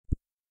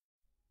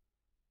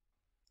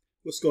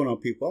What's going on,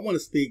 people? I want to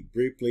speak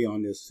briefly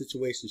on this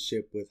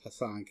situationship with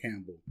Hassan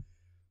Campbell.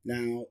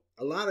 Now,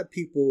 a lot of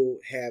people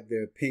have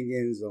their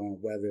opinions on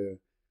whether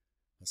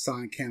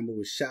Hassan Campbell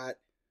was shot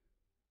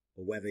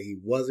or whether he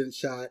wasn't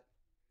shot.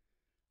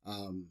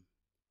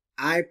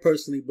 I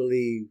personally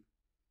believe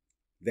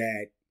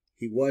that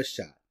he was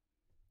shot.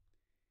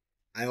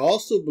 I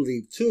also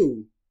believe,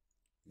 too,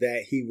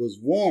 that he was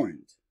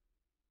warned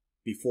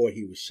before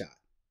he was shot.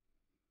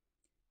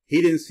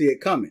 He didn't see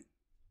it coming.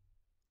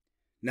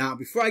 Now,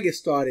 before I get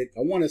started, I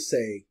want to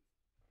say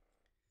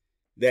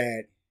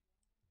that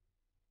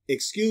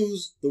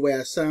excuse the way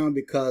I sound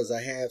because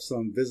I have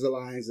some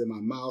Invisaligns in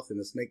my mouth and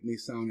it's making me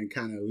sounding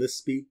kind of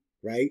lispy,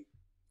 right?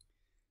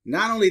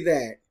 Not only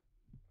that,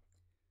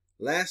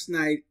 last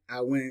night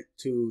I went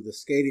to the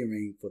skating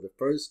rink for the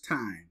first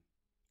time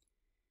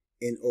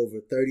in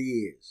over 30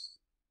 years,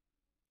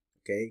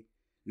 okay?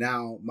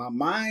 Now, my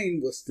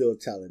mind was still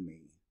telling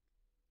me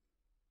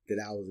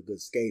that I was a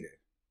good skater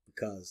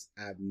because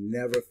I've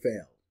never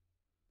failed.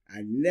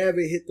 I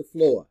never hit the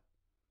floor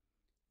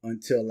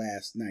until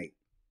last night.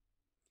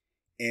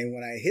 And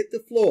when I hit the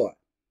floor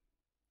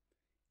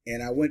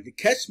and I went to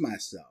catch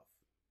myself,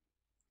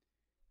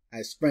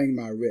 I sprained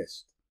my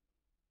wrist.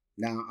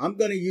 Now, I'm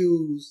going to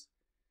use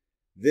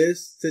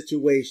this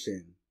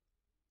situation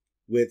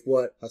with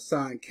what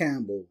Hassan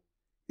Campbell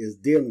is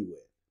dealing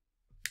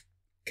with.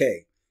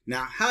 Okay,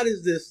 now how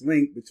does this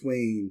link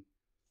between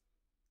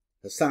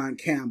Hassan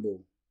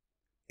Campbell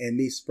and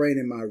me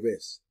spraining my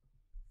wrist?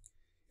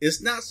 It's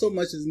not so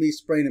much as me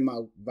spraining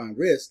my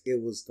wrist.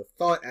 It was the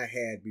thought I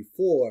had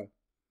before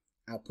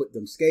I put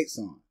them skates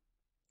on.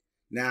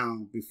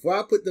 Now, before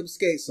I put them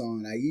skates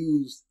on, I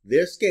used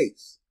their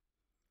skates.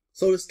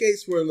 So the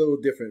skates were a little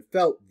different,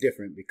 felt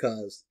different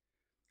because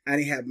I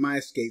didn't have my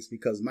skates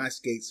because my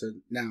skates are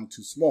now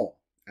too small.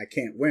 I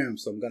can't wear them,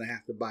 so I'm going to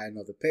have to buy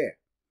another pair,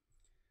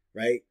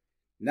 right?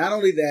 Not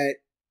only that,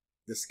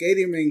 the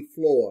skating ring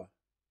floor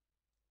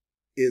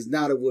is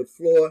not a wood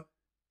floor.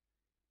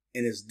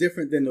 And it's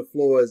different than the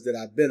floors that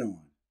I've been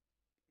on.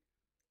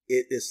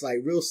 It's like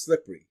real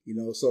slippery, you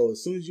know. So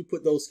as soon as you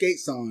put those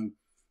skates on,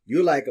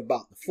 you're like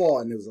about to fall.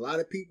 And there was a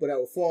lot of people that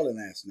were falling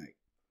last night,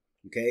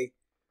 okay?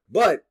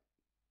 But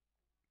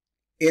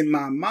in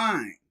my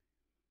mind,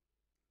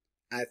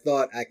 I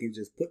thought I can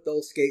just put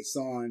those skates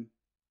on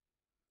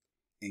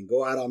and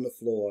go out on the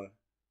floor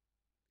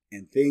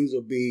and things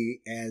will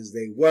be as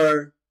they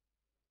were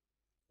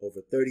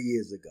over 30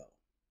 years ago.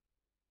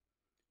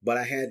 But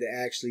I had to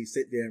actually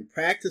sit there and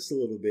practice a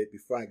little bit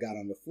before I got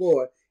on the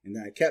floor. And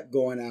then I kept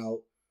going out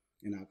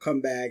and I'll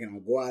come back and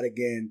I'll go out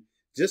again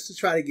just to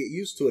try to get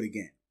used to it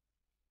again.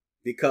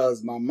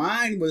 Because my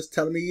mind was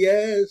telling me,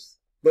 yes,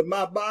 but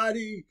my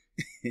body.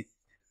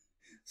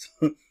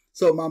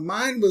 so my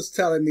mind was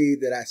telling me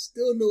that I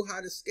still knew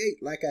how to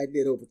skate like I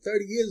did over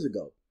 30 years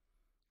ago.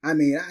 I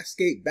mean, I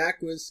skate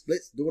backwards,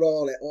 splits, do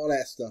all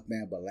that stuff,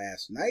 man. But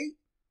last night,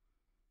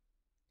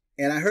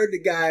 and I heard the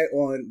guy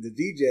on the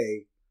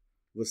DJ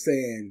was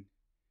saying,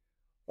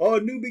 oh,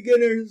 new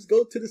beginners,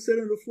 go to the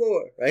center of the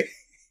floor, right?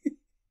 And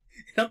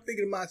I'm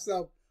thinking to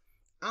myself,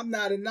 I'm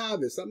not a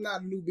novice. I'm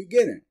not a new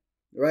beginner,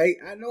 right?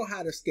 I know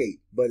how to skate,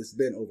 but it's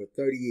been over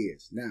 30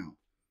 years. Now,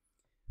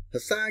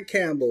 Hassan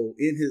Campbell,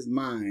 in his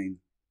mind,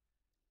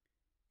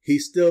 he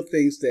still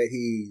thinks that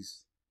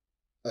he's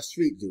a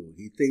street dude.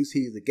 He thinks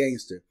he's a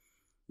gangster.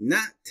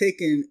 Not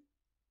taking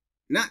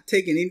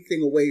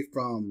anything away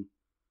from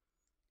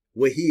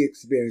what he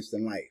experienced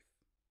in life.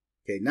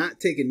 Okay, not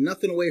taking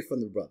nothing away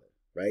from the brother,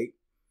 right?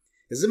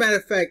 As a matter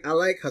of fact, I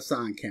like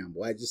Hassan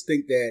Campbell. I just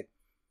think that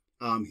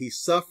he's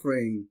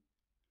suffering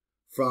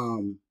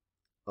from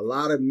a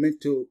lot of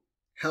mental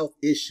health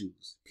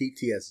issues,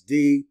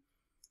 PTSD,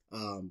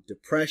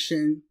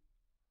 depression,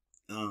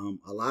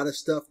 a lot of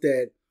stuff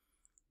that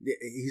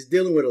he's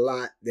dealing with, a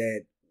lot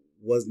that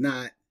was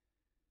not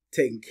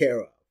taken care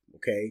of,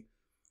 okay?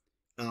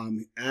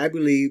 I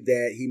believe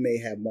that he may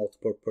have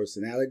multiple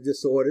personality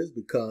disorders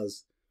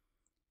because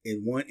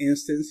in one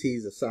instance,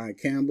 he's Hassan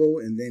Campbell,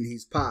 and then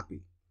he's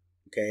Poppy,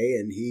 okay?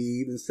 And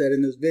he even said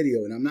in this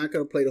video, and I'm not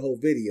going to play the whole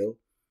video,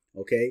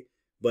 okay?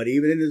 But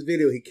even in this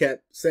video, he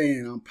kept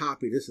saying, I'm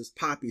Poppy. This is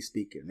Poppy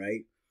speaking,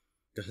 right?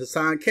 The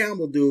Hassan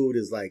Campbell dude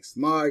is like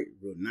smart,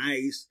 real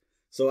nice.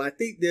 So I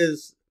think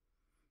there's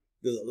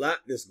a lot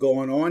that's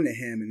going on to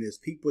him, and there's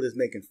people that's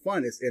making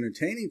fun. It's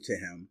entertaining to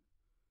him.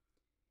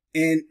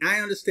 And I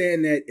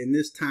understand that in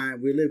this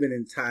time, we're living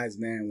in times,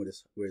 man,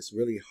 where it's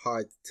really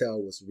hard to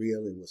tell what's real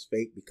and what's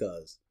fake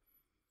because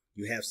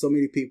you have so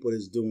many people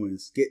that's doing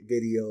skit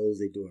videos,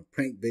 they're doing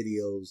prank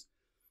videos,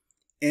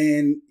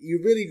 and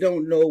you really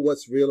don't know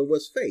what's real or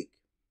what's fake.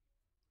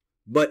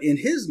 But in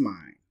his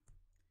mind,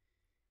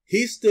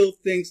 he still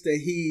thinks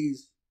that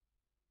he's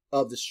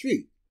of the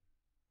street,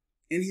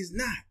 and he's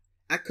not.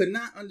 I could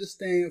not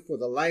understand for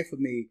the life of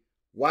me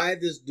why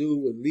this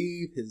dude would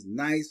leave his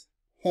nice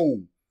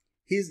home.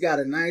 He's got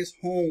a nice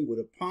home with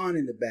a pond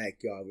in the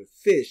backyard with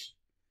fish,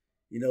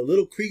 you know,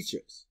 little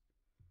creatures.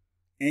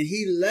 And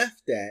he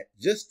left that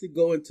just to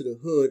go into the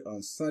hood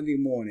on Sunday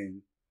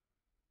morning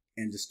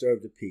and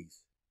disturb the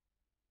peace.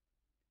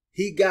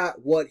 he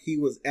got what he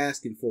was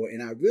asking for,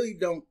 and I really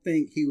don't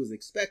think he was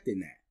expecting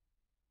that.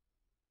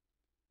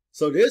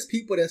 So there's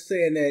people that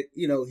saying that,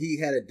 you know, he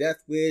had a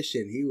death wish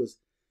and he was,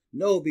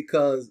 no,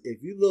 because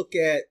if you look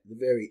at the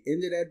very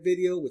end of that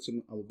video, which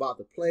I'm about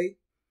to play,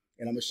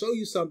 and I'm going to show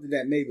you something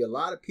that maybe a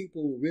lot of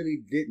people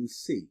really didn't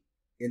see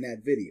in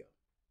that video.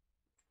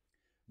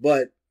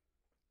 But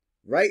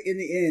right in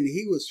the end,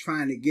 he was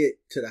trying to get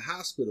to the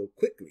hospital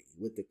quickly,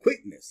 with the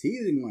quickness. He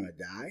didn't want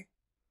to die.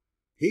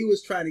 He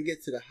was trying to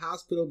get to the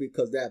hospital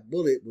because that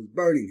bullet was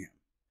burning him.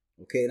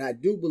 Okay, and I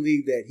do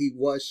believe that he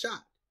was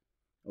shot.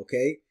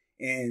 Okay,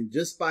 and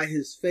just by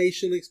his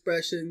facial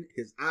expression,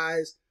 his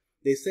eyes,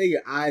 they say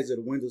your eyes are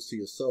the windows to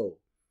your soul.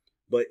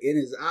 But in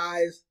his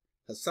eyes,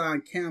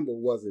 Hassan Campbell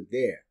wasn't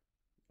there.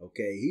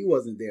 Okay, he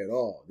wasn't there at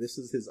all. This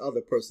is his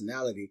other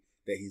personality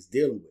that he's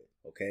dealing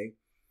with. Okay,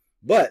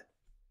 but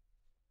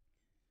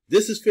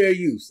this is fair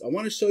use. I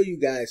want to show you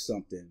guys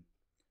something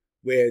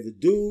where the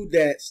dude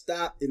that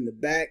stopped in the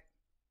back,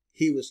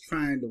 he was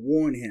trying to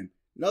warn him.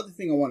 Another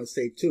thing I want to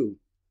say too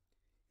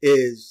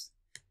is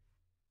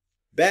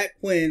back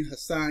when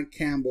Hassan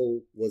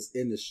Campbell was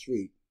in the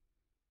street,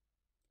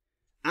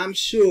 I'm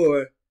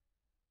sure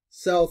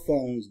cell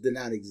phones did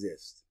not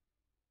exist.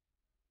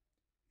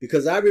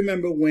 Because I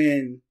remember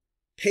when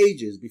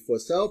pagers, before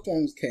cell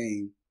phones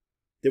came,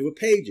 there were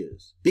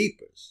pagers,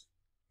 beepers,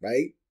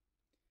 right?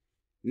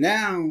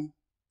 Now,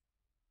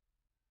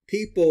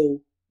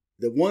 people,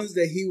 the ones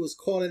that he was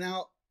calling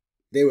out,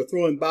 they were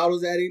throwing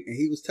bottles at him and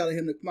he was telling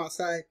him to come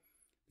outside.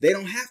 They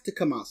don't have to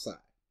come outside.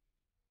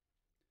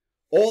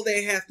 All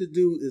they have to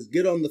do is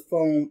get on the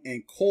phone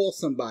and call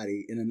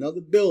somebody in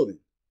another building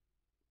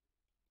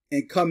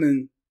and come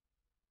and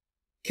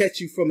catch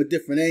you from a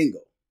different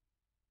angle.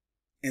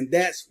 And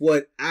that's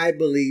what I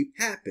believe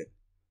happened.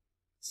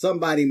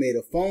 Somebody made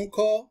a phone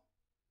call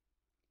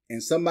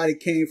and somebody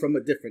came from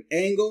a different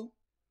angle,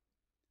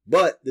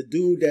 but the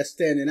dude that's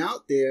standing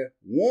out there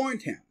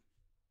warned him.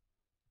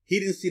 He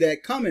didn't see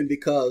that coming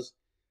because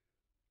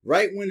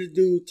right when the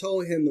dude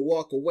told him to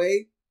walk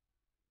away,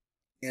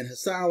 and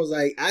Hassan was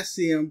like, I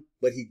see him,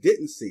 but he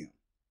didn't see him.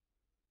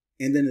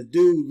 And then the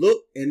dude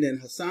looked, and then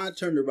Hassan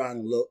turned around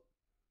and looked.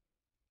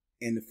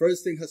 And the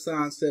first thing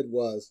Hassan said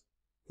was,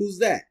 who's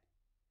that?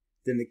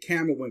 Then the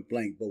camera went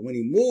blank. But when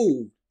he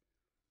moved,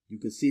 you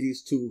can see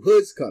these two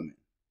hoods coming.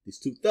 These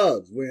two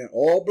thugs wearing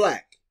all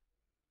black.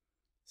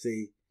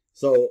 See?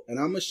 So, and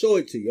I'm going to show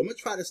it to you. I'm going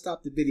to try to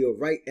stop the video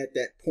right at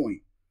that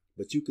point.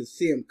 But you can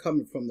see him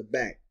coming from the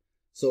back.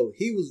 So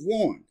he was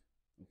warned.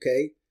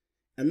 Okay?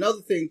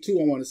 Another thing too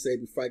I want to say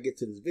before I get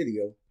to this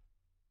video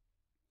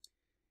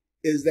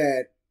is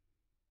that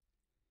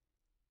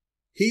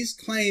he's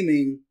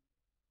claiming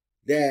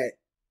that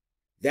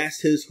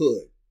that's his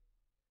hood.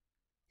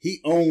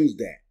 He owns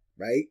that,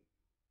 right?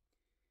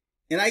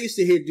 And I used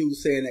to hear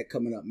dudes saying that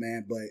coming up,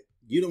 man, but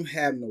you don't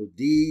have no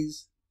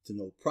deeds to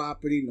no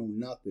property, no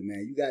nothing,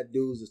 man. You got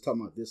dudes that's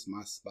talking about this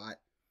my spot,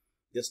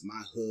 this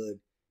my hood.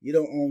 You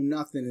don't own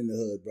nothing in the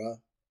hood, bro.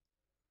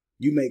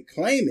 You may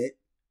claim it,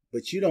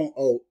 but you don't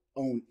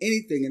own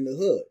anything in the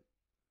hood.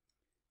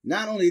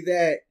 Not only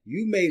that,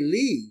 you may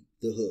leave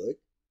the hood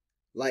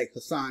like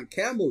Hassan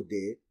Campbell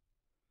did.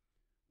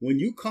 When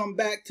you come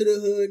back to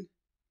the hood,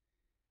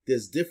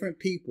 there's different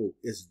people.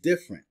 It's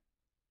different.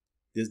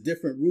 There's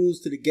different rules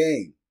to the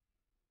game.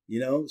 You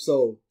know,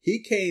 so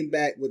he came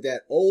back with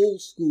that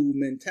old school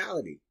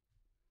mentality,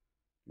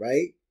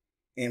 right?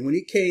 And when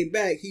he came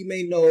back, he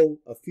may know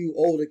a few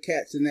older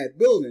cats in that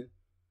building,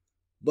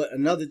 but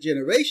another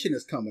generation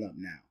is coming up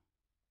now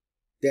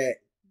that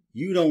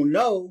you don't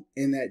know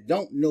and that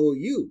don't know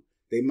you.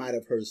 They might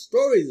have heard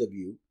stories of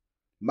you,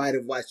 might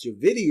have watched your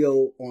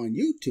video on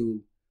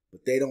YouTube,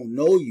 but they don't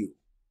know you,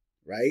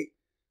 right?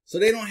 So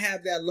they don't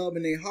have that love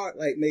in their heart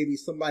like maybe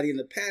somebody in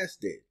the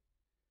past did,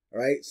 all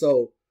right?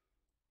 So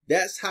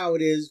that's how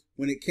it is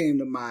when it came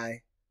to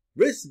my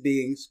wrist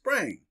being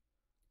sprained.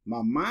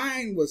 My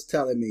mind was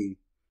telling me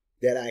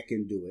that I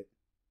can do it,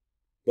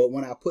 but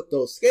when I put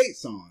those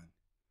skates on,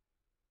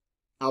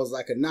 I was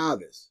like a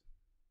novice,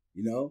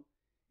 you know?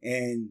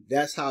 And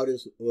that's how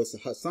this was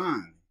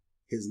Hassan.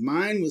 His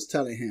mind was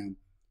telling him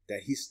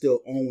that he still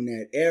owned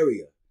that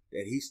area,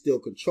 that he still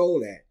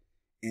controlled that.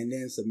 And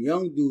then some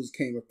young dudes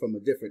came up from a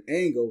different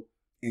angle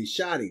and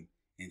shot him.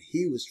 And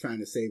he was trying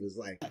to save his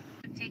life.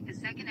 Take the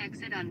second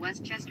exit on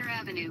Westchester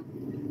Avenue.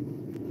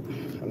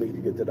 I need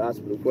to get to the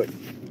hospital quick.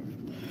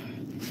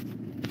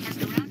 At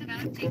the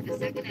roundabout, take the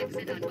second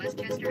exit on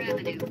Westchester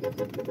Avenue.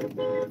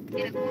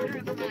 In a quarter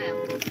of a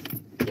mile.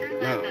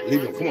 No,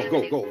 leave him. Come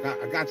on, go.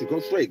 I got you. Go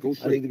straight.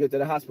 I need to get to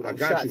the hospital. I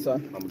got you.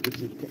 Son. I'm going to get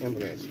you the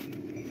ambulance.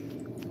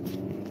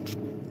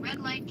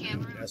 Red light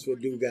camera. That's what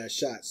dude got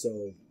shot.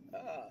 So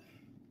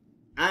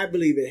I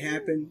believe it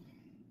happened.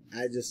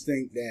 I just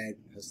think that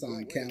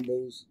Hassan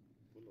Campbell's,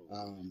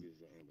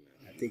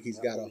 I think he's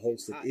got a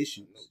host of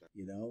issues.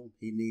 You know,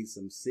 he needs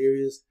some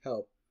serious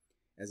help.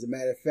 As a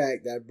matter of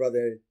fact, that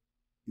brother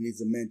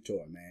needs a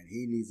mentor, man.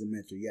 He needs a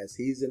mentor. Yes,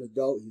 he's an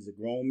adult. He's a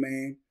grown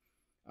man.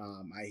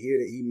 I hear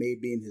that he may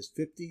be in his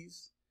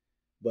 50s,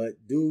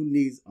 But dude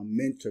needs a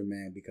mentor,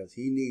 man, because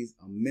he needs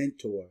a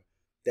mentor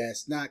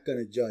that's not going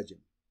to judge him.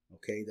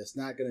 Okay, that's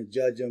not going to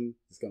judge him.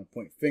 That's going to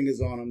point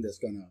fingers on him. That's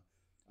going to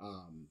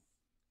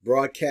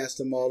broadcast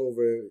him all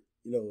over,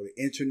 the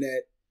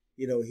internet.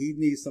 He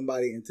needs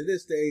somebody. And to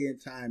this day and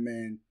time,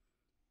 man,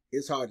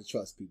 it's hard to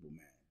trust people,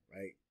 man.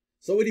 Right?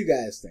 So what do you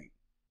guys think?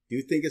 Do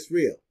you think it's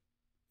real?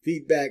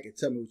 Feedback and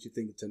tell me what you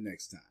think until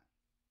next time.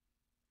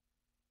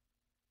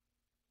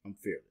 I'm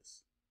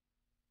fearless.